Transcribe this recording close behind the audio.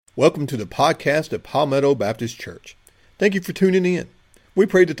Welcome to the podcast of Palmetto Baptist Church. Thank you for tuning in. We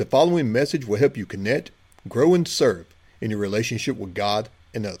pray that the following message will help you connect, grow, and serve in your relationship with God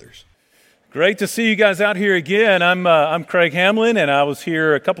and others. Great to see you guys out here again. I'm Craig Hamlin, and I was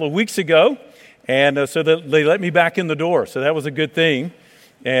here a couple of weeks ago, and so they let me back in the door, so that was a good thing,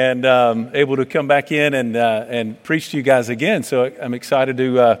 and able to come back in and preach to you guys again. So I'm excited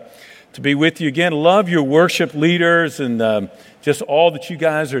to be with you again. Love your worship leaders and just all that you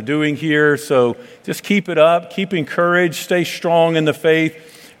guys are doing here. So just keep it up, keep encouraged, stay strong in the faith.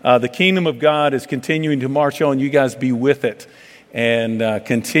 The kingdom of God is continuing to march on. You guys be with it and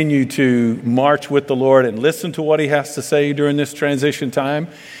continue to march with the Lord and listen to what He has to say during this transition time.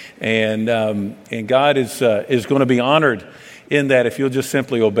 And God is going to be honored in that if you'll just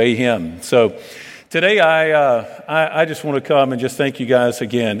simply obey Him. So today I just want to come and just thank you guys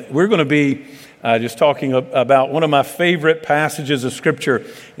again. We're going to be just talking about one of my favorite passages of Scripture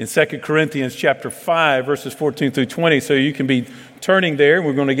in 2 Corinthians chapter 5, verses 14 through 20. So you can be turning there.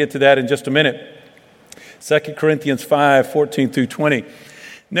 We're going to get to that in just a minute. 2 Corinthians 5, 14 through 20.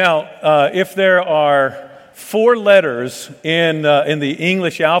 Now, if there are 4 letters in the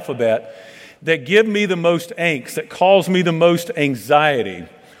English alphabet that give me the most angst, that cause me the most anxiety,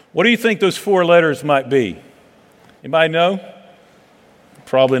 what do you think those 4 letters might be? Anybody know?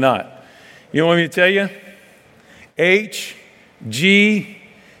 Probably not. You want me to tell you? H, G,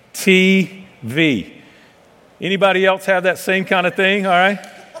 T, V. Anybody else have that same kind of thing? All right.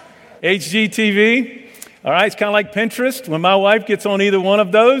 HGTV. All right. It's kind of like Pinterest. When my wife gets on either one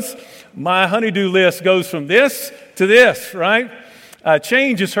of those, my honey-do list goes from this to this, right?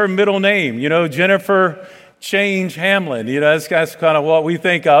 Change is her middle name. Jennifer Change Hamlin. That's kind of what we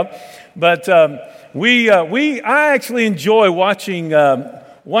think of. But I actually enjoy watching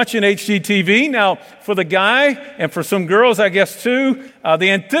HGTV. Now, for the guy and for some girls, I guess too, the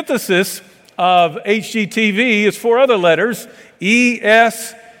antithesis of HGTV is 4 other letters,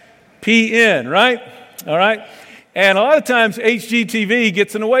 ESPN, right? All right? And a lot of times HGTV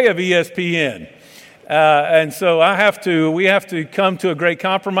gets in the way of ESPN. And so we have to come to a great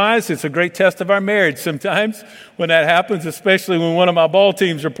compromise. It's a great test of our marriage sometimes when that happens, especially when one of my ball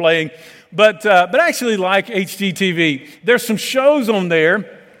teams are playing. But I actually like HGTV. There's some shows on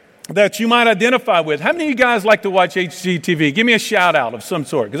there that you might identify with. How many of you guys like to watch HGTV? Give me a shout out of some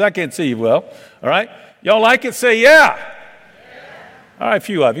sort, because I can't see you well. All right? Y'all like it? Say yeah. All right, a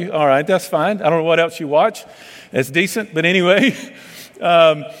few of you. All right, that's fine. I don't know what else you watch. It's decent, but anyway.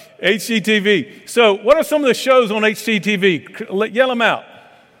 HGTV. So what are some of the shows on HGTV? Yell them out.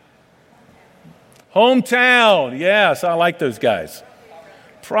 Hometown. Yes, I like those guys.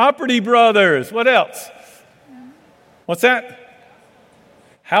 Property Brothers. What else? What's that?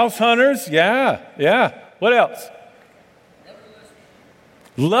 House Hunters. Yeah. What else?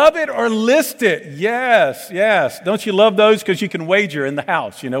 Love It or List It. Yes. Don't you love those? Because you can wager in the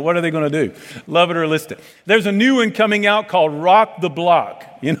house. What are they going to do? Love It or List It. There's a new one coming out called Rock the Block.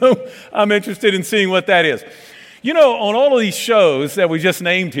 I'm interested in seeing what that is. On all of these shows that we just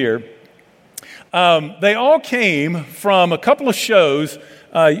named here, they all came from a couple of shows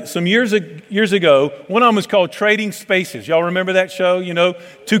some years ago. One of them was called Trading Spaces. Y'all remember that show?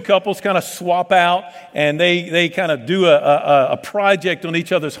 2 couples kind of swap out and they kind of do a project on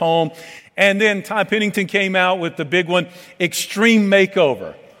each other's home. And then Ty Pennington came out with the big one, Extreme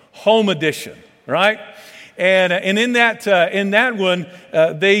Makeover, Home Edition, right? And in that one,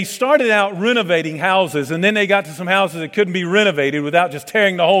 they started out renovating houses, and then they got to some houses that couldn't be renovated without just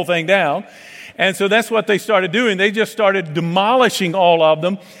tearing the whole thing down. And so that's what they started doing. They just started demolishing all of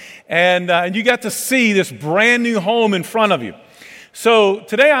them. And you got to see this brand new home in front of you. So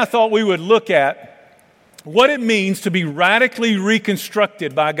today I thought we would look at what it means to be radically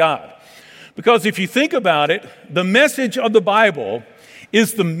reconstructed by God. Because if you think about it, the message of the Bible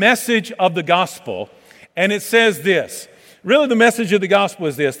is the message of the gospel. And it says this. Really, the message of the gospel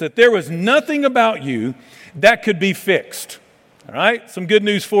is this, that there was nothing about you that could be fixed. All right? Some good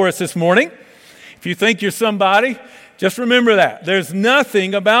news for us this morning. If you think you're somebody, just remember that. There's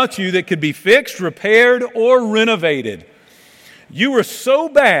nothing about you that could be fixed, repaired, or renovated. You were so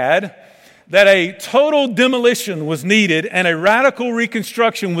bad that a total demolition was needed and a radical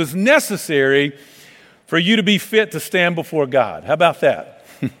reconstruction was necessary for you to be fit to stand before God. How about that?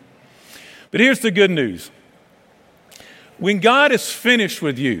 But here's the good news. When God is finished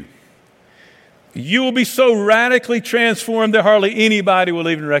with you, you will be so radically transformed that hardly anybody will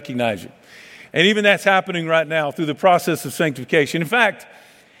even recognize you. And even that's happening right now through the process of sanctification. In fact,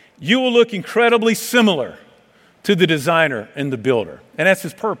 you will look incredibly similar to the designer and the builder. And that's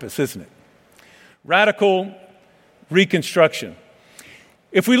his purpose, isn't it? Radical reconstruction.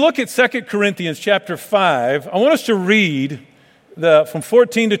 If we look at 2 Corinthians chapter 5, I want us to read from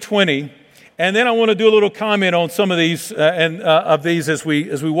 14 to 20, and then I want to do a little comment on some of these as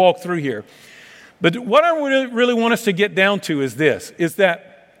we walk through here. But what I really want us to get down to is this, is that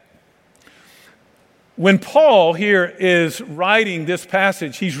when Paul here is writing this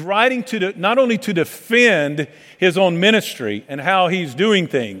passage, he's writing not only to defend his own ministry and how he's doing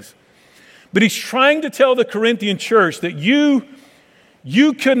things, but he's trying to tell the Corinthian church that you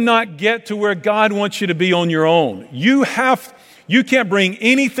could not get to where God wants you to be on your own. You can't bring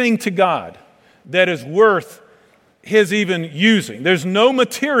anything to God that is worth his even using. There's no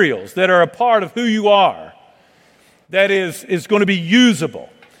materials that are a part of who you are that is going to be usable.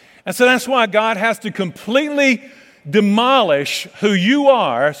 And so that's why God has to completely demolish who you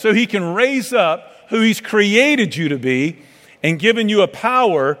are so he can raise up who he's created you to be and given you a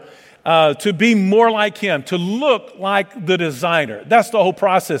power to be more like him, to look like the designer. That's the whole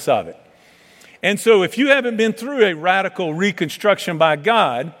process of it. And so if you haven't been through a radical reconstruction by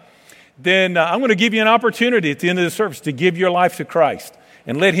God, then I'm going to give you an opportunity at the end of the service to give your life to Christ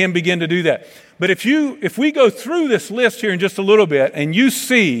and let him begin to do that. But if we go through this list here in just a little bit and you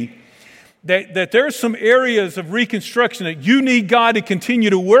see that there's some areas of reconstruction that you need God to continue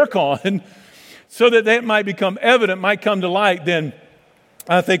to work on so that might become evident, might come to light, then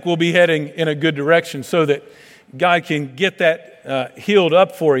I think we'll be heading in a good direction so that God can get that healed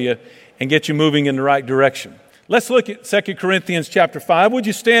up for you and get you moving in the right direction. Let's look at 2 Corinthians chapter 5. Would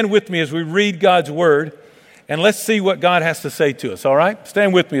you stand with me as we read God's word? And let's see what God has to say to us, all right?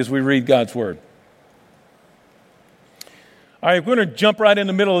 Stand with me as we read God's word. All right, we're going to jump right in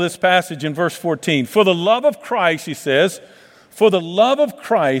the middle of this passage in verse 14. For the love of Christ, he says, for the love of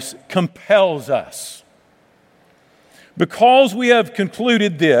Christ compels us. Because we have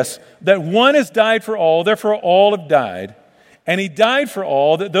concluded this, that one has died for all, therefore all have died. And he died for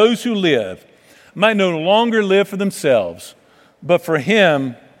all, that those who live might no longer live for themselves, but for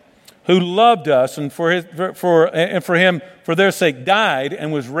him who loved us and for their sake died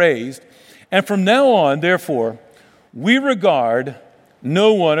and was raised. And from now on, therefore, we regard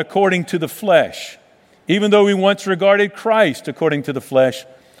no one according to the flesh. Even though we once regarded Christ according to the flesh,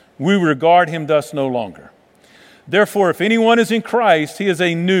 we regard him thus no longer. Therefore, if anyone is in Christ, he is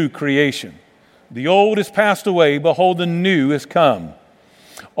a new creation. The old has passed away, behold, the new has come.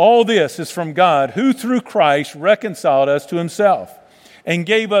 All this is from God, who through Christ reconciled us to himself and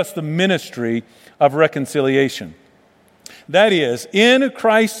gave us the ministry of reconciliation. That is, in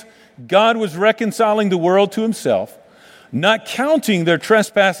Christ, God was reconciling the world to himself, not counting their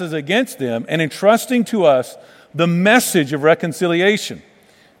trespasses against them, and entrusting to us the message of reconciliation.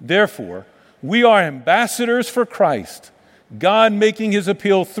 Therefore, we are ambassadors for Christ, God making his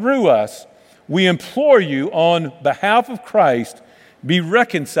appeal through us. We implore you on behalf of Christ, be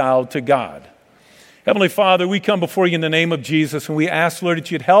reconciled to God. Heavenly Father, we come before you in the name of Jesus, and we ask, Lord, that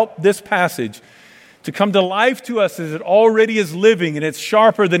you'd help this passage to come to life to us as it already is living, and it's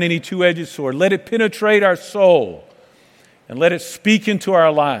sharper than any two-edged sword. Let it penetrate our soul, and let it speak into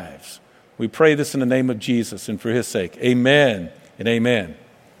our lives. We pray this in the name of Jesus and for his sake. Amen and amen.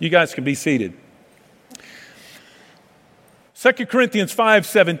 You guys can be seated. 2 Corinthians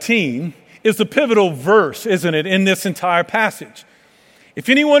 5:17 is the pivotal verse, isn't it, in this entire passage. If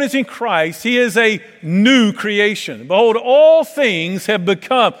anyone is in Christ, he is a new creation. Behold, all things have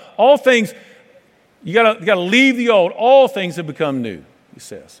become, you got to leave the old, all things have become new, he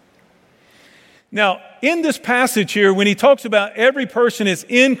says. Now, in this passage here, when he talks about every person is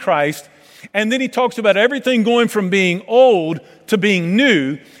in Christ, and then he talks about everything going from being old to being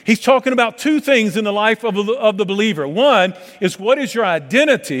new, he's talking about two things in the life of the believer. One is, what is your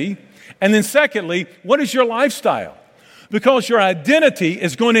identity? And then secondly, what is your lifestyle? Because your identity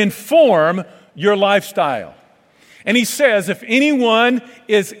is going to inform your lifestyle. And he says, if anyone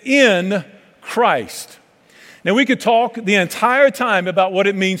is in Christ. Now, we could talk the entire time about what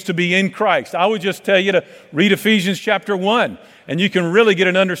it means to be in Christ. I would just tell you to read Ephesians chapter 1, and you can really get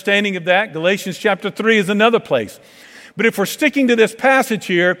an understanding of that. Galatians chapter 3 is another place. But if we're sticking to this passage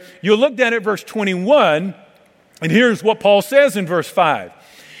here, you'll look down at verse 21, and here's what Paul says in verse 5.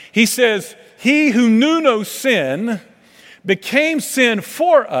 He says, he who knew no sin became sin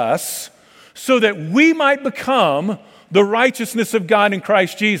for us so that we might become the righteousness of God in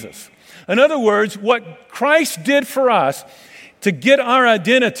Christ Jesus. In other words, what Christ did for us to get our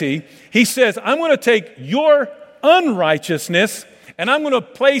identity, he says, I'm going to take your unrighteousness And I'm going to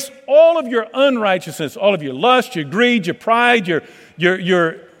place all of your unrighteousness, all of your lust, your greed, your pride, your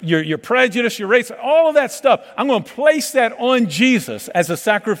prejudice, your race, all of that stuff. I'm going to place that on Jesus as a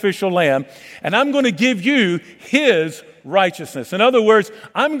sacrificial lamb, and I'm going to give you his righteousness. In other words,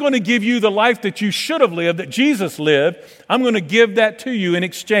 I'm going to give you the life that you should have lived, that Jesus lived. I'm going to give that to you in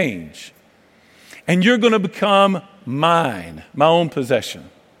exchange. And you're going to become mine, my own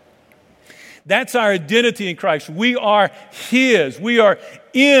possession. That's our identity in Christ. We are his. We are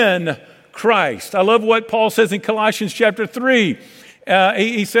in Christ. I love what Paul says in Colossians chapter 3.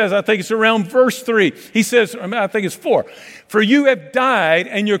 He says, I think it's around verse 3. He says, I think it's 4. For you have died,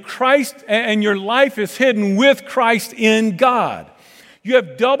 and your life is hidden with Christ in God. You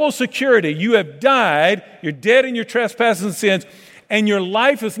have double security. You have died. You're dead in your trespasses and sins, and your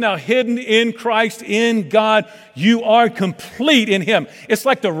life is now hidden in Christ, in God. You are complete in him. It's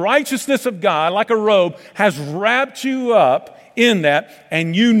like the righteousness of God, like a robe, has wrapped you up in that,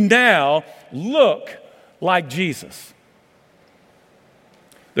 and you now look like Jesus.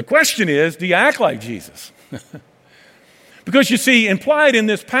 The question is, do you act like Jesus? Because you see, implied in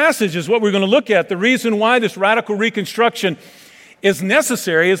this passage is what we're going to look at. The reason why this radical reconstruction is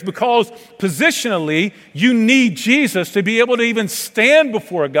necessary is because positionally, you need Jesus to be able to even stand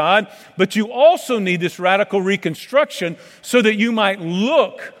before God, but you also need this radical reconstruction so that you might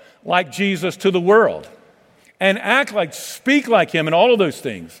look like Jesus to the world and act like, speak like him, and all of those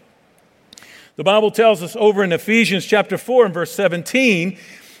things. The Bible tells us over in Ephesians chapter 4 and verse 17,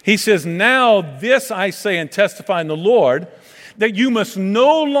 he says, now this I say and testify in the Lord, that you must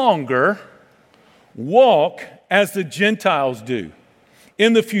no longer walk as the Gentiles do,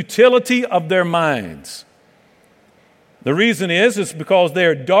 in the futility of their minds. The reason is because they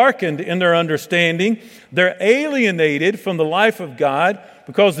are darkened in their understanding. They're alienated from the life of God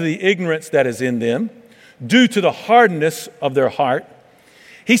because of the ignorance that is in them, due to the hardness of their heart.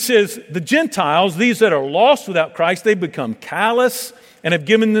 He says, the Gentiles, these that are lost without Christ, they become callous and have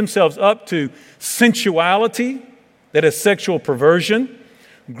given themselves up to sensuality, that is sexual perversion,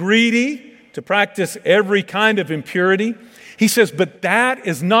 greedy, to practice every kind of impurity. He says, but that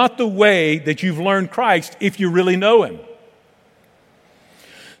is not the way that you've learned Christ if you really know him.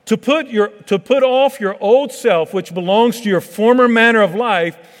 To put off your old self, which belongs to your former manner of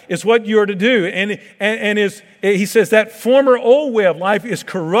life, is what you are to do. He says that former old way of life is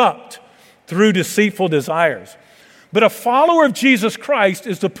corrupt through deceitful desires. But a follower of Jesus Christ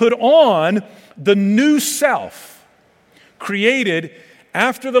is to put on the new self, created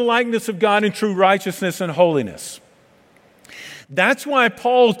after the likeness of God in true righteousness and holiness. That's why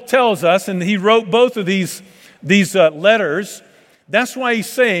Paul tells us, and he wrote both of these letters, that's why he's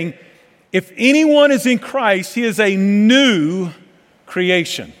saying, if anyone is in Christ, he is a new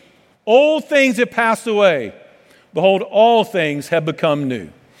creation. Old things have passed away. Behold, all things have become new.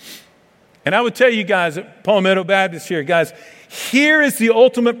 And I would tell you guys at Palmetto Baptist here, guys, here is the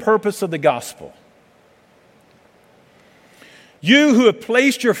ultimate purpose of the gospel. You who have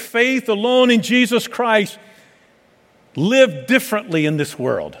placed your faith alone in Jesus Christ live differently in this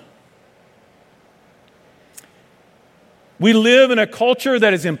world. We live in a culture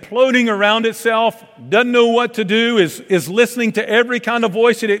that is imploding around itself, doesn't know what to do, is listening to every kind of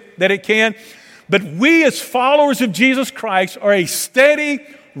voice that it can. But we as followers of Jesus Christ are a steady,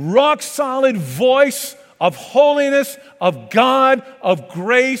 rock-solid voice of holiness, of God, of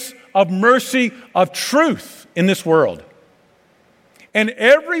grace, of mercy, of truth in this world. And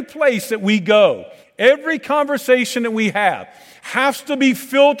every place that we go, every conversation that we have has to be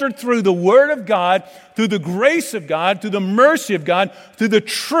filtered through the Word of God, through the grace of God, through the mercy of God, through the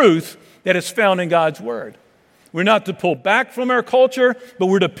truth that is found in God's Word. We're not to pull back from our culture, but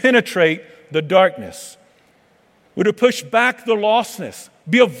we're to penetrate the darkness. We're to push back the lostness,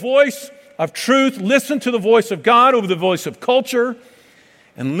 be a voice of truth, listen to the voice of God over the voice of culture,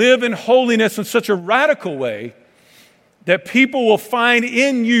 and live in holiness in such a radical way that people will find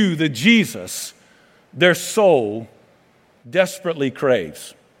in you the Jesus their soul desperately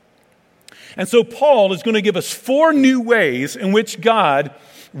craves. And so Paul is going to give us 4 new ways in which God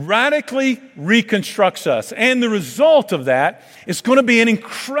radically reconstructs us. And the result of that is going to be an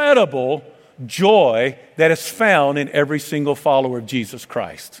incredible joy that is found in every single follower of Jesus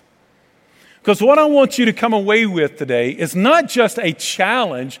Christ. Because what I want you to come away with today is not just a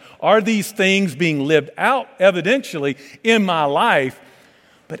challenge, are these things being lived out evidentially in my life,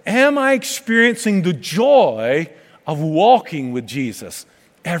 but am I experiencing the joy of walking with Jesus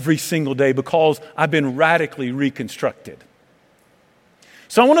every single day because I've been radically reconstructed?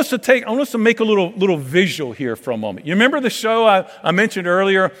 So I want us to make a little visual here for a moment. You remember the show I mentioned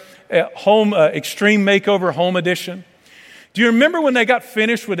earlier, Extreme Makeover Home Edition? Do you remember when they got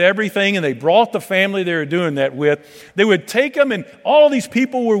finished with everything and they brought the family they were doing that with? They would take them, and all these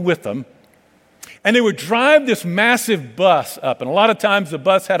people were with them, and they would drive this massive bus up. And a lot of times the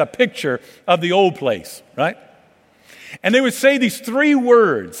bus had a picture of the old place, right? And they would say these 3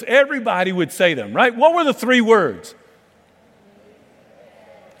 words. Everybody would say them, right? What were the 3 words?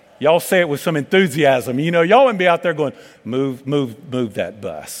 Y'all say it with some enthusiasm. You know, y'all wouldn't be out there going, move that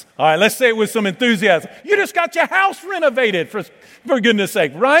bus. All right, let's say it with some enthusiasm. You just got your house renovated, for goodness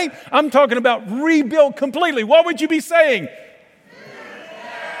sake, right? I'm talking about rebuilt completely. What would you be saying?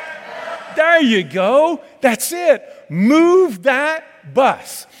 There you go. That's it. Move that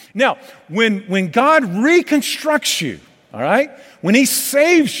bus. Now, when God reconstructs you, all right, when He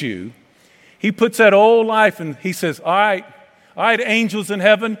saves you, He puts that old life and He says, all right, angels in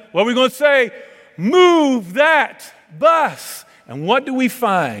heaven, what are we going to say? Move that bus. And what do we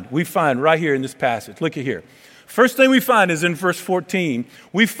find? We find right here in this passage. Look at here. First thing we find is in verse 14.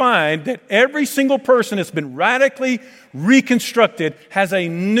 We find that every single person that's been radically reconstructed has a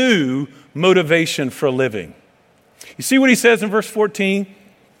new motivation for living. You see what he says in verse 14?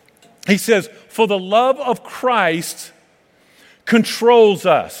 He says, for the love of Christ controls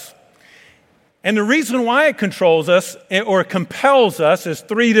us. And the reason why it controls us or compels us is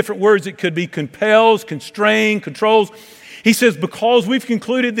 3 different words. It could be compels, constrain, controls. He says, because we've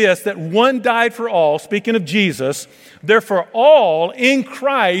concluded this, that one died for all, speaking of Jesus, therefore all in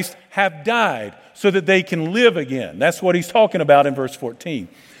Christ have died so that they can live again. That's what he's talking about in verse 14.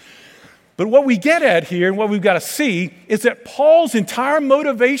 But what we get at here and what we've got to see is that Paul's entire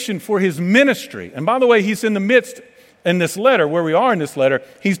motivation for his ministry, and by the way, he's in the midst in this letter, where we are in this letter,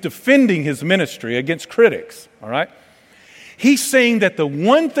 he's defending his ministry against critics, all right? He's saying that the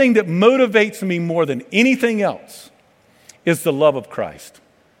one thing that motivates me more than anything else is the love of Christ.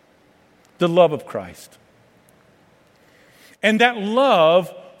 The love of Christ. And that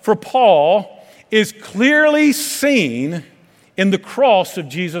love for Paul is clearly seen in the cross of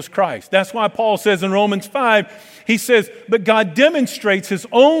Jesus Christ. That's why Paul says in Romans 5, he says, but God demonstrates His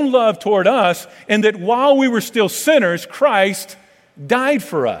own love toward us in that while we were still sinners, Christ died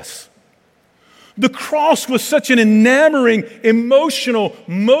for us. The cross was such an enamoring, emotional,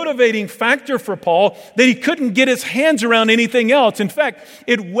 motivating factor for Paul that he couldn't get his hands around anything else. In fact,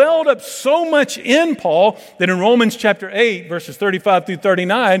 it welled up so much in Paul that in Romans chapter 8, verses 35 through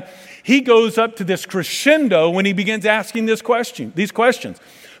 39, he goes up to this crescendo when he begins asking these questions.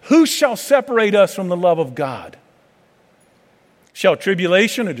 Who shall separate us from the love of God? Shall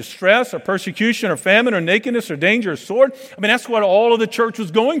tribulation or distress or persecution or famine or nakedness or danger or sword? I mean, that's what all of the church was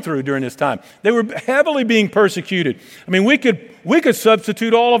going through during this time. They were heavily being persecuted. I mean, we could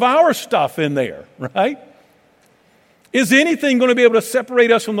substitute all of our stuff in there, right? Is anything going to be able to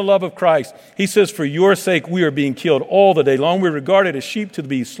separate us from the love of Christ? He says, for your sake we are being killed all the day long. We're regarded as sheep to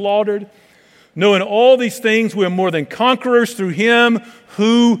be slaughtered. Knowing all these things, we are more than conquerors through Him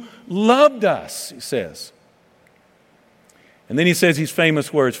who loved us, he says. And then he says these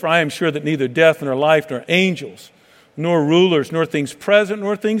famous words, for I am sure that neither death nor life nor angels nor rulers nor things present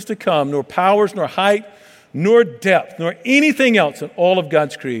nor things to come nor powers nor height nor depth nor anything else in all of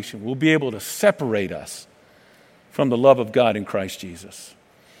God's creation will be able to separate us from the love of God in Christ Jesus.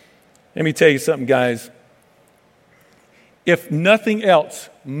 Let me tell you something, guys. If nothing else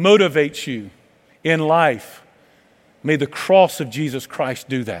motivates you in life, may the cross of Jesus Christ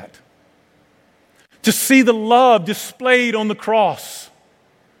do that. To see the love displayed on the cross,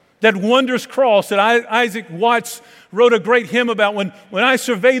 that wondrous cross that Isaac Watts wrote a great hymn about, when I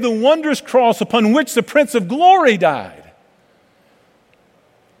survey the wondrous cross upon which the Prince of Glory died.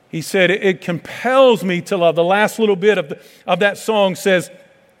 He said, it compels me to love. The last little bit of that song says,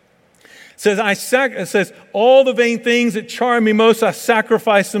 all the vain things that charm me most, I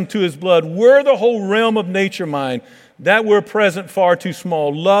sacrifice them to His blood. Were the whole realm of nature mine, that were present far too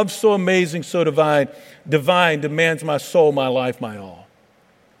small. Love so amazing, so divine demands my soul, my life, my all.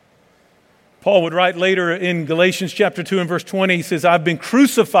 Paul would write later in Galatians chapter 2 and verse 20, he says, I've been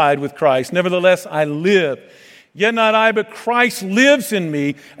crucified with Christ. Nevertheless, I live. Yet not I, but Christ lives in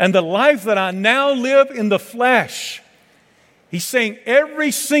me. And the life that I now live in the flesh. He's saying every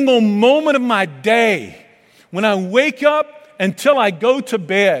single moment of my day, when I wake up until I go to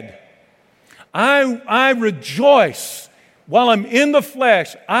bed, I rejoice while I'm in the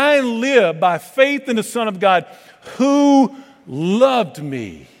flesh. I live by faith in the Son of God who loved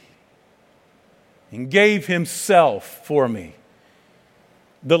me and gave Himself for me.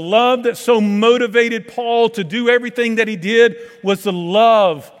 The love that so motivated Paul to do everything that he did was the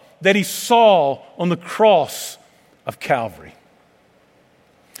love that he saw on the cross of Calvary.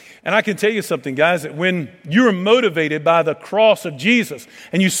 And I can tell you something, guys, that when you're motivated by the cross of Jesus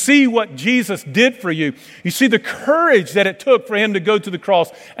and you see what Jesus did for you, you see the courage that it took for him to go to the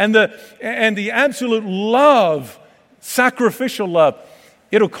cross and the absolute love, sacrificial love,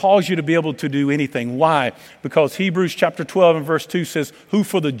 it'll cause you to be able to do anything. Why? Because Hebrews chapter 12 and verse 2 says, who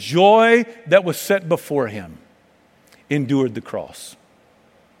for the joy that was set before him endured the cross.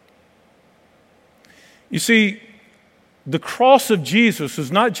 You see, the cross of Jesus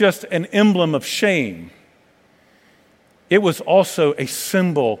was not just an emblem of shame. It was also a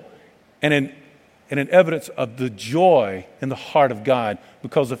symbol and an evidence of the joy in the heart of God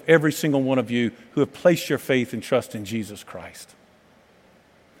because of every single one of you who have placed your faith and trust in Jesus Christ.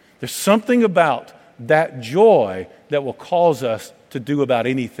 There's something about that joy that will cause us to do about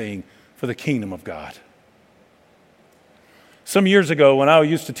anything for the kingdom of God. Some years ago, when I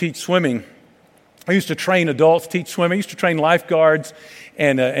used to teach swimming, I used to train adults, teach swimming. I used to train lifeguards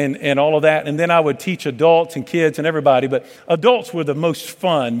and all of that. And then I would teach adults and kids and everybody. But adults were the most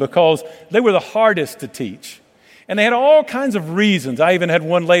fun because they were the hardest to teach. And they had all kinds of reasons. I even had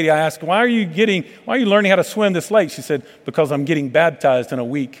one lady, I asked, why are you learning how to swim this late? She said, because I'm getting baptized in a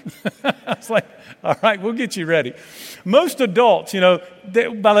week. I was like, all right, we'll get you ready. Most adults,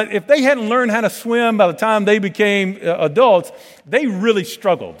 if they hadn't learned how to swim by the time they became adults, they really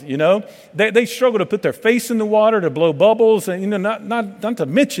struggled, They struggled to put their face in the water, to blow bubbles, and, not to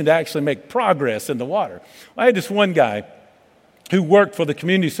mention to actually make progress in the water. I had this one guy who worked for the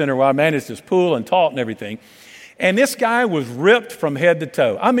community center where I managed this pool and taught and everything. And this guy was ripped from head to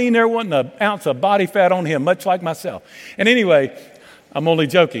toe. I mean, there wasn't an ounce of body fat on him, much like myself. And anyway, I'm only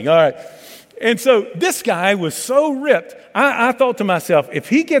joking, all right. And so this guy was so ripped, I thought to myself, if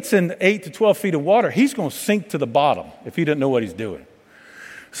he gets in 8 to 12 feet of water, he's going to sink to the bottom if he doesn't know what he's doing.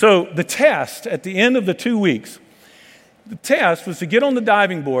 So the test at the end of the 2 weeks, the test was to get on the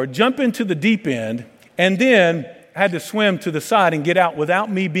diving board, jump into the deep end, and then had to swim to the side and get out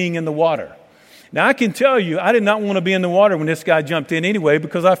without me being in the water. Now, I can tell you, I did not want to be in the water when this guy jumped in anyway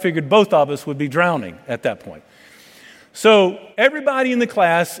because I figured both of us would be drowning at that point. So everybody in the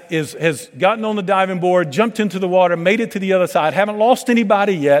class has gotten on the diving board, jumped into the water, made it to the other side, haven't lost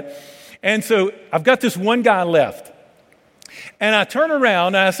anybody yet. And so I've got this one guy left. And I turn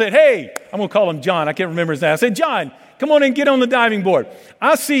around and I said, hey, I'm going to call him John. I can't remember his name. I said, John, come on and get on the diving board.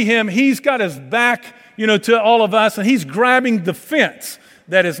 I see him. He's got his back, to all of us, and he's grabbing the fence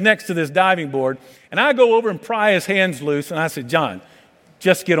that is next to this diving board. And I go over and pry his hands loose, and I said, John,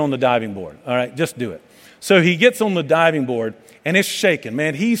 just get on the diving board. All right, just do it. So he gets on the diving board, and it's shaking.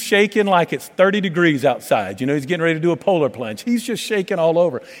 Man, he's shaking like it's 30 degrees outside. He's getting ready to do a polar plunge. He's just shaking all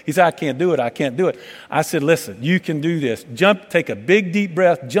over. He said, I can't do it. I said, listen, you can do this. Jump, take a big, deep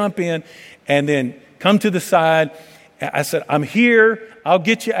breath, jump in, and then come to the side. I said, I'm here. I'll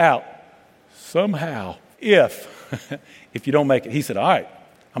get you out somehow if you don't make it. He said, all right,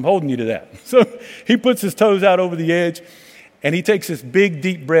 I'm holding you to that. So he puts his toes out over the edge, and he takes this big,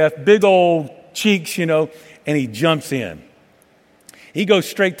 deep breath, big old cheeks, and he jumps in. He goes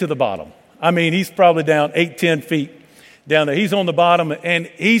straight to the bottom. I mean, he's probably down 8-10 feet down there. He's on the bottom, and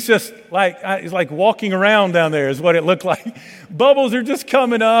he's just he's like walking around down there is what it looked like. Bubbles are just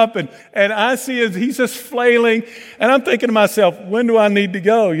coming up, and I see he's just flailing, and I'm thinking to myself, when do I need to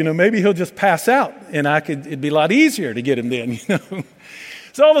go? Maybe he'll just pass out, and it'd be a lot easier to get him then,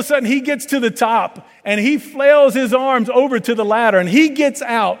 So all of a sudden, he gets to the top, and he flails his arms over to the ladder, and he gets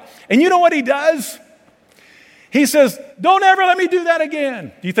out. And you know what he does? He says, don't ever let me do that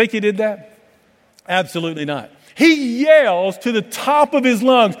again. Do you think he did that? Absolutely not. He yells to the top of his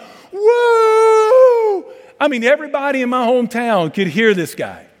lungs, woo! I mean, everybody in my hometown could hear this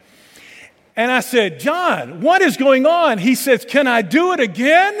guy. And I said, John, what is going on? He says, can I do it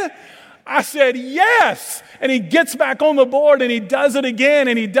again? I said, yes. And he gets back on the board and he does it again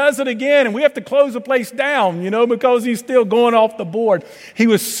and he does it again. And we have to close the place down, because he's still going off the board. He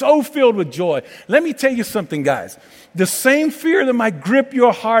was so filled with joy. Let me tell you something, guys. The same fear that might grip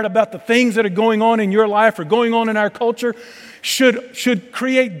your heart about the things that are going on in your life or going on in our culture should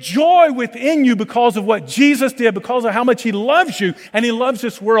create joy within you because of what Jesus did, because of how much he loves you and he loves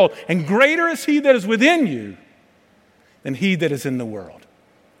this world. And greater is he that is within you than he that is in the world.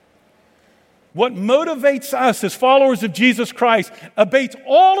 What motivates us as followers of Jesus Christ abates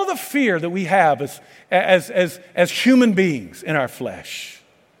all of the fear that we have as human beings in our flesh.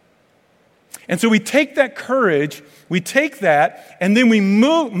 And so we take that courage, we take that, and then we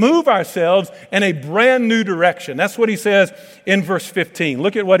move ourselves in a brand new direction. That's what he says in verse 15.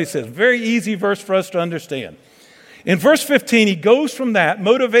 Look at what he says. Very easy verse for us to understand. In verse 15, he goes from that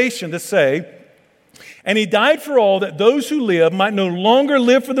motivation to say, And he died for all, that those who live might no longer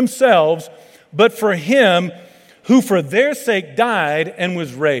live for themselves, but for him who for their sake died and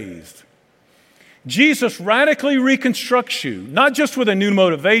was raised. Jesus radically reconstructs you, not just with a new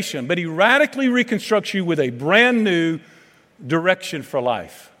motivation, but he radically reconstructs you with a brand new direction for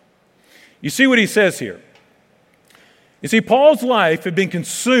life. You see what he says here? You see, Paul's life had been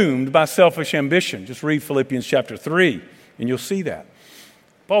consumed by selfish ambition. Just read Philippians chapter 3, and you'll see that.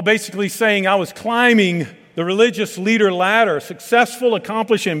 Paul basically saying, I was climbing the religious leader ladder, successful,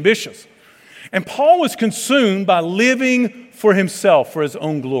 accomplished, ambitious. And Paul was consumed by living for himself, for his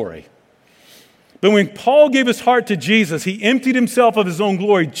own glory. But when Paul gave his heart to Jesus, he emptied himself of his own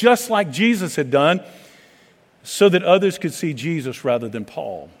glory, just like Jesus had done, so that others could see Jesus rather than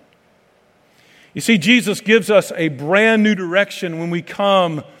Paul. You see, Jesus gives us a brand new direction when we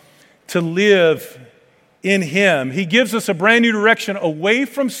come to live in him. He gives us a brand new direction away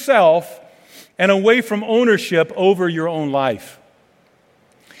from self and away from ownership over your own life.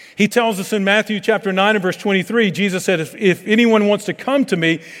 He tells us in Matthew chapter 9 and verse 23, Jesus said, if anyone wants to come to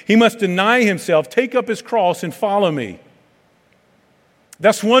me, he must deny himself, take up his cross, and follow me.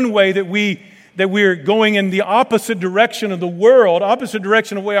 That's one way that we're going in the opposite direction of the world, opposite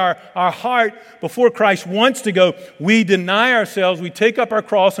direction of where our heart before Christ wants to go. We deny ourselves, we take up our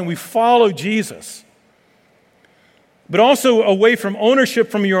cross, and we follow Jesus. But also away from ownership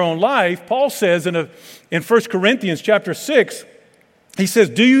from your own life, Paul says in 1 Corinthians chapter 6, he says,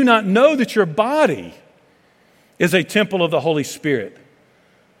 do you not know that your body is a temple of the Holy Spirit,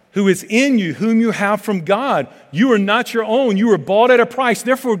 who is in you, whom you have from God? You are not your own. You were bought at a price.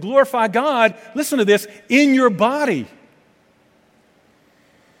 Therefore, glorify God, listen to this, in your body.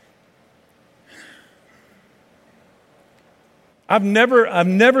 I've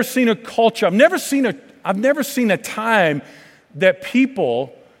never seen a culture, I've never seen a time that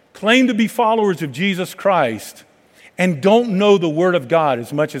people claim to be followers of Jesus Christ and don't know the Word of God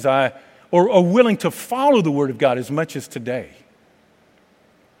as much as or are willing to follow the Word of God as much as today.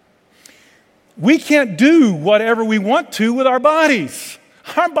 We can't do whatever we want to with our bodies.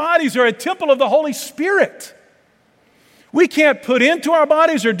 Our bodies are a temple of the Holy Spirit. We can't put into our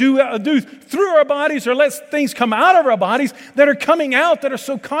bodies or do through our bodies or let things come out of our bodies that are coming out that are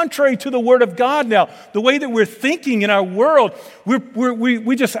so contrary to the Word of God now. The way that we're thinking in our world,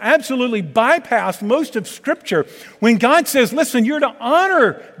 we just absolutely bypass most of Scripture when God says, listen, you're to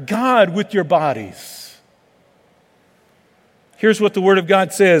honor God with your bodies. Here's what the Word of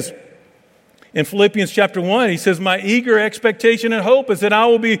God says. In Philippians chapter 1, he says, my eager expectation and hope is that I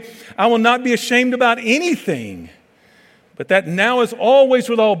will not be ashamed about anything, but that now as always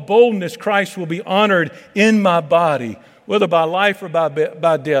with all boldness Christ will be honored in my body, whether by life or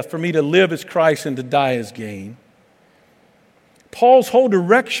by death. For me to live as Christ and to die as gain. Paul's whole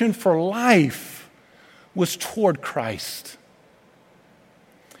direction for life was toward Christ.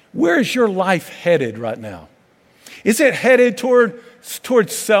 Where is your life headed right now? Is it headed toward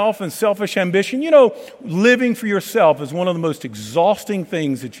self and selfish ambition? You know, living for yourself is one of the most exhausting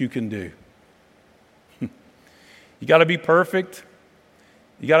things that you can do. You got to be perfect.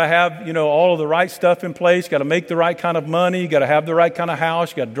 You got to have, all of the right stuff in place. You got to make the right kind of money. You got to have the right kind of house.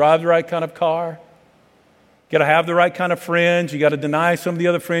 You got to drive the right kind of car. You got to have the right kind of friends. You got to deny some of the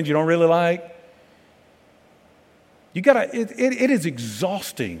other friends you don't really like. It is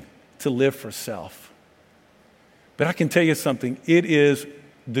exhausting to live for self. But I can tell you something. It is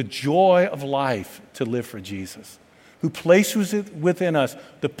the joy of life to live for Jesus, who places within us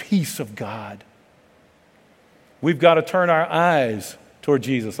the peace of God. We've got to turn our eyes toward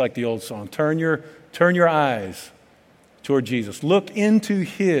Jesus, like the old song. Turn your eyes toward Jesus. Look into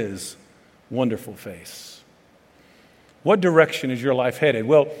his wonderful face. What direction is your life headed?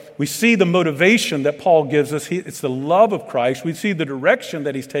 Well, we see the motivation that Paul gives us. It's the love of Christ. We see the direction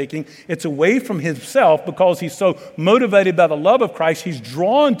that he's taking. It's away from himself because he's so motivated by the love of Christ. He's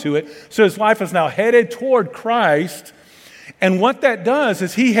drawn to it. So his life is now headed toward Christ. And what that does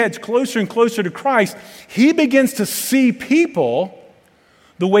is he heads closer and closer to Christ. He begins to see people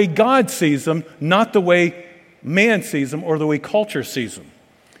the way God sees them, not the way man sees them or the way culture sees them.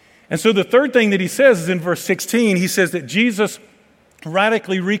 And so the third thing that he says is in verse 16, he says that Jesus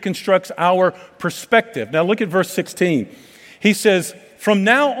radically reconstructs our perspective. Now look at verse 16. He says, from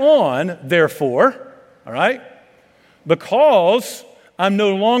now on, therefore, all right, because I'm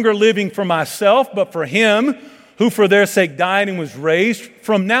no longer living for myself, but for him who for their sake died and was raised.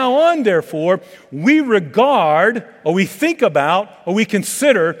 From now on, therefore, we regard, or we think about, or we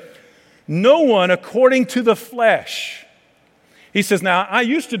consider no one according to the flesh. He says, now, I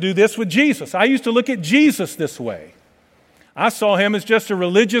used to do this with Jesus. I used to look at Jesus this way. I saw him as just a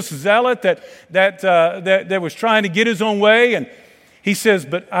religious zealot that was trying to get his own way. And he says,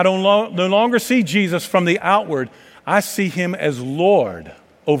 but I no longer see Jesus from the outward. I see him as Lord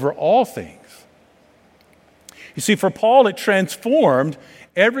over all things. You see, for Paul, it transformed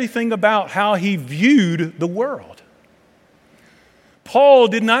everything about how he viewed the world. Paul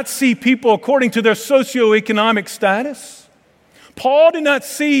did not see people according to their socioeconomic status. Paul did not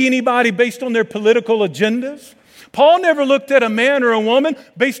see anybody based on their political agendas. Paul never looked at a man or a woman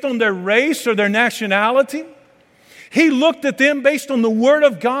based on their race or their nationality. He looked at them based on the Word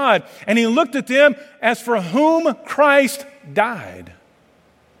of God, and he looked at them as for whom Christ died.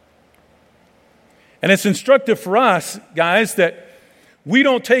 And it's instructive for us, guys, that we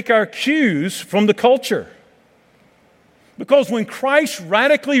don't take our cues from the culture. Because when Christ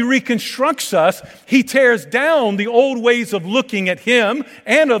radically reconstructs us, he tears down the old ways of looking at him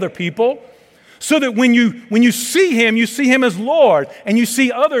and other people, so that when you see him as Lord, and you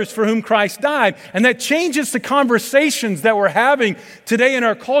see others for whom Christ died. And that changes the conversations that we're having today in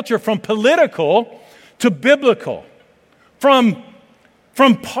our culture from political to biblical, from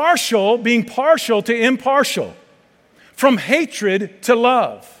being partial to impartial, from hatred to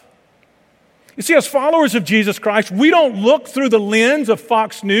love. You see, as followers of Jesus Christ, we don't look through the lens of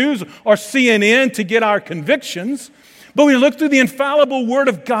Fox News or CNN to get our convictions, but we look through the infallible Word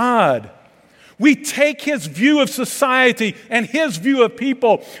of God. We take his view of society and his view of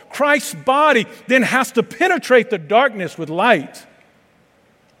people. Christ's body then has to penetrate the darkness with light.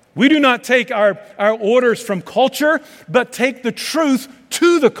 We do not take our orders from culture, but take the truth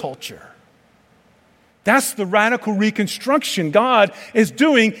to the culture. That's the radical reconstruction God is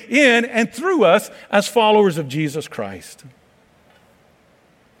doing in and through us as followers of Jesus Christ.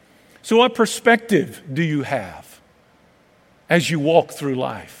 So what perspective do you have as you walk through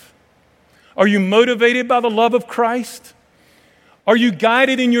life? Are you motivated by the love of Christ? Are you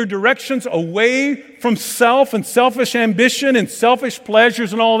guided in your directions away from self and selfish ambition and selfish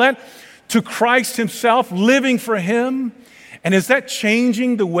pleasures and all that to Christ himself, living for him? And is that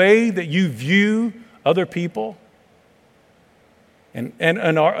changing the way that you view other people? And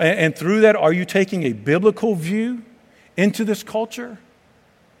through that, are you taking a biblical view into this culture?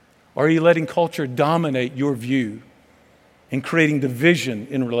 Or are you letting culture dominate your view and creating division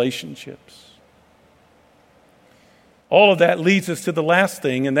in relationships? All of that leads us to the last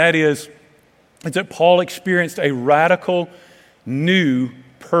thing, and that is that Paul experienced a radical new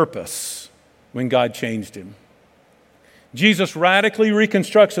purpose when God changed him. Jesus radically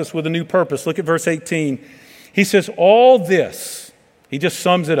reconstructs us with a new purpose. Look at verse 18. He says, all this, he just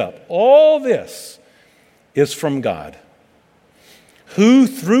sums it up, all this is from God, who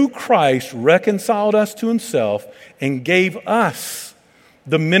through Christ reconciled us to himself and gave us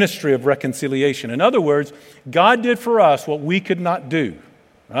the ministry of reconciliation. In other words, God did for us what we could not do,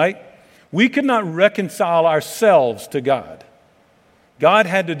 right? We could not reconcile ourselves to God. God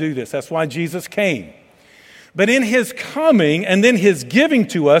had to do this. That's why Jesus came. But in his coming and then his giving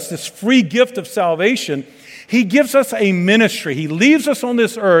to us this free gift of salvation, he gives us a ministry. He leaves us on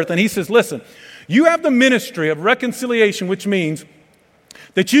this earth and he says, listen, you have the ministry of reconciliation, which means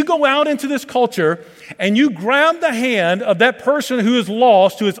that you go out into this culture and you grab the hand of that person who is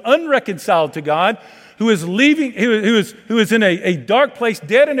lost, who is unreconciled to God, who is leaving, who is in a dark place,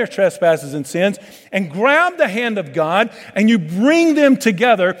 dead in their trespasses and sins, and grab the hand of God and you bring them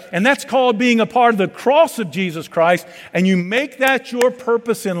together, and that's called being a part of the cross of Jesus Christ, and you make that your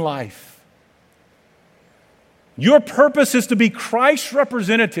purpose in life. Your purpose is to be Christ's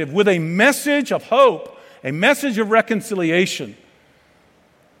representative with a message of hope, a message of reconciliation.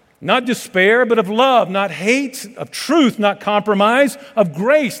 Not despair, but of love, not hate, of truth, not compromise, of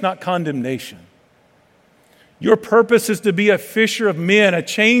grace, not condemnation. Your purpose is to be a fisher of men,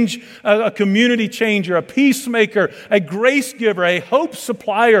 a community changer, a peacemaker, a grace giver, a hope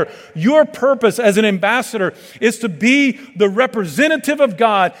supplier. Your purpose as an ambassador is to be the representative of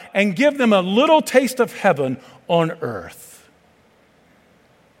God and give them a little taste of heaven on earth.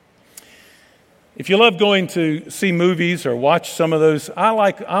 If you love going to see movies or watch some of those, I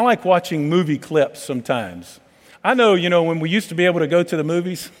like watching movie clips sometimes. I know, when we used to be able to go to the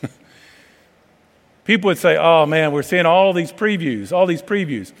movies, people would say, oh man, we're seeing all these previews.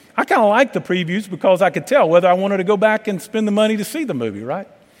 I kind of like the previews because I could tell whether I wanted to go back and spend the money to see the movie, right?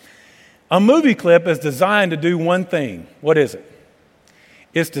 A movie clip is designed to do one thing. What is it?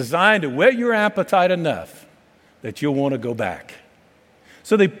 It's designed to whet your appetite enough that you'll want to go back.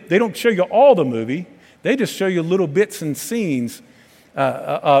 So they don't show you all the movie. They just show you little bits and scenes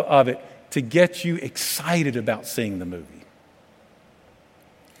of it to get you excited about seeing the movie.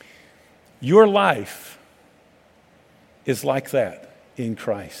 Your life is like that in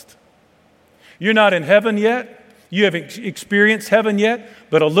Christ. You're not in heaven yet. You haven't experienced heaven yet,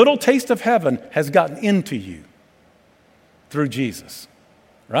 but a little taste of heaven has gotten into you through Jesus,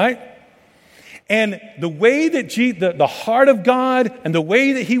 right? And the way that the heart of God and the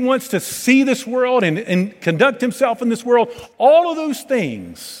way that he wants to see this world and conduct himself in this world, all of those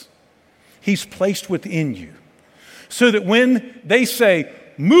things he's placed within you. So that when they say,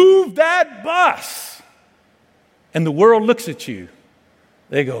 move that bus, and the world looks at you,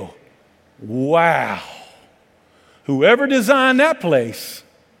 they go, wow, whoever designed that place,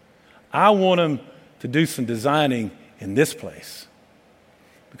 I want them to do some designing in this place.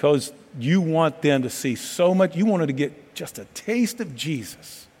 Because you want them to see so much, you want them to get just a taste of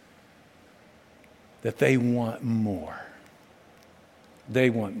Jesus, that they want more. They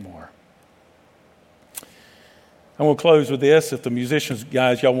want more. I'm going to close with this. If the musicians,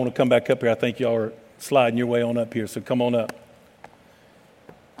 guys, y'all want to come back up here, I think y'all are sliding your way on up here, so come on up.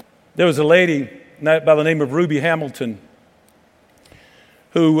 There was a lady by the name of Ruby Hamilton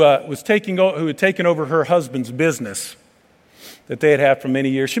who had taken over her husband's business that they had had for many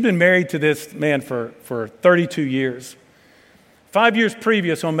years. She'd been married to this man for 32 years. 5 years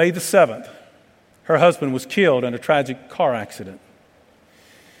previous, on May the 7th, her husband was killed in a tragic car accident.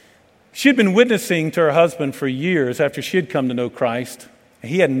 She had been witnessing to her husband for years after she had come to know Christ, and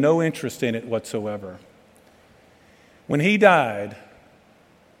he had no interest in it whatsoever. When he died,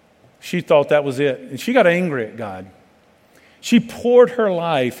 she thought that was it, and she got angry at God. She poured her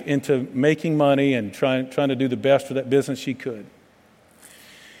life into making money and trying to do the best for that business she could.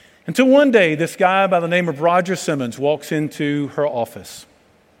 Until one day, this guy by the name of Roger Simmons walks into her office.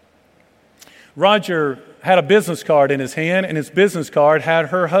 Roger had a business card in his hand, and his business card had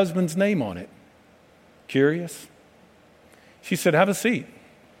her husband's name on it. Curious? She said, have a seat.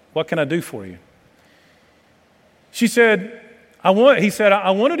 What can I do for you? He said, I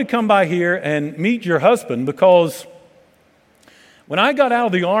wanted to come by here and meet your husband because when I got out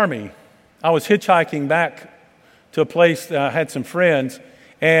of the Army, I was hitchhiking back to a place that I had some friends,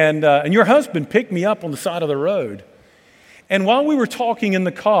 and your husband picked me up on the side of the road. And while we were talking in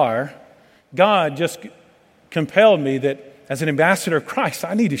the car, God just compelled me that as an ambassador of Christ,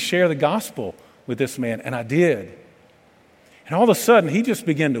 I need to share the gospel with this man, and I did. And all of a sudden, he just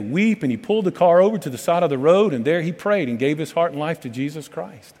began to weep, and he pulled the car over to the side of the road, and there he prayed and gave his heart and life to Jesus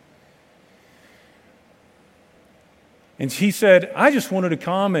Christ. And he said, I just wanted to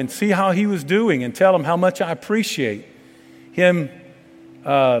come and see how he was doing and tell him how much I appreciate him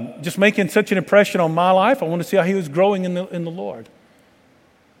just making such an impression on my life. I want to see how he was growing in the Lord.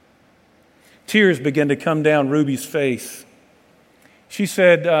 Tears began to come down Ruby's face. She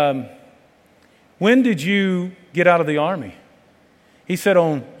said, when did you get out of the Army? He said,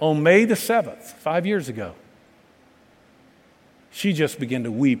 on May the 7th, 5 years ago. She just began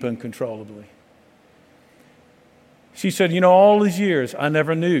to weep uncontrollably. She said, all these years, I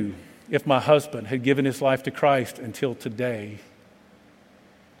never knew if my husband had given his life to Christ until today.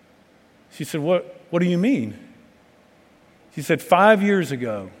 She said, what do you mean? She said, 5 years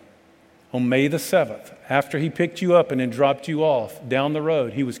ago, on May the 7th, after he picked you up and then dropped you off down the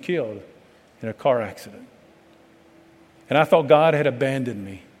road, he was killed in a car accident. And I thought God had abandoned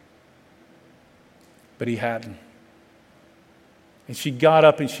me, but he hadn't. And she got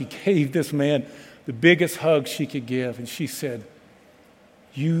up and she gave this man the biggest hug she could give. And she said,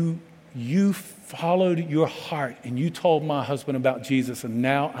 you followed your heart and you told my husband about Jesus, and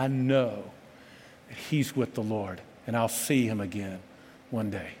now I know that he's with the Lord and I'll see him again one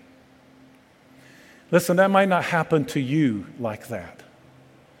day. Listen, that might not happen to you like that,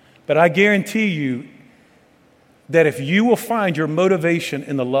 but I guarantee you that if you will find your motivation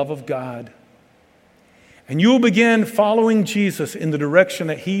in the love of God and you will begin following Jesus in the direction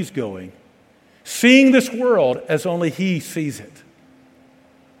that he's going, seeing this world as only he sees it,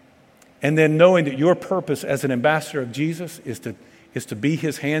 and then knowing that your purpose as an ambassador of Jesus is to be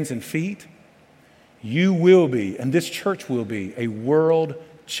his hands and feet, you will be, and this church will be, a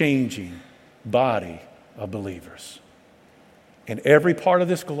world-changing body of believers. And every part of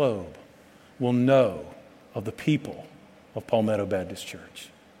this globe will know of the people of Palmetto Baptist Church.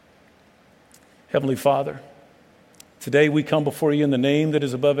 Heavenly Father, today we come before you in the name that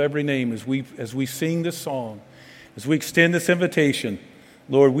is above every name. As we sing this song, as we extend this invitation,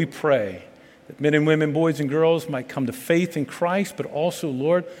 Lord, we pray that men and women, boys and girls might come to faith in Christ, but also,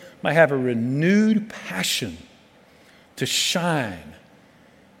 Lord, might have a renewed passion to shine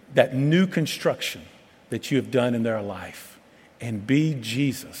that new construction that you have done in their life and be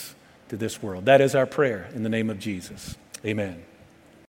Jesus to this world. That is our prayer in the name of Jesus. Amen.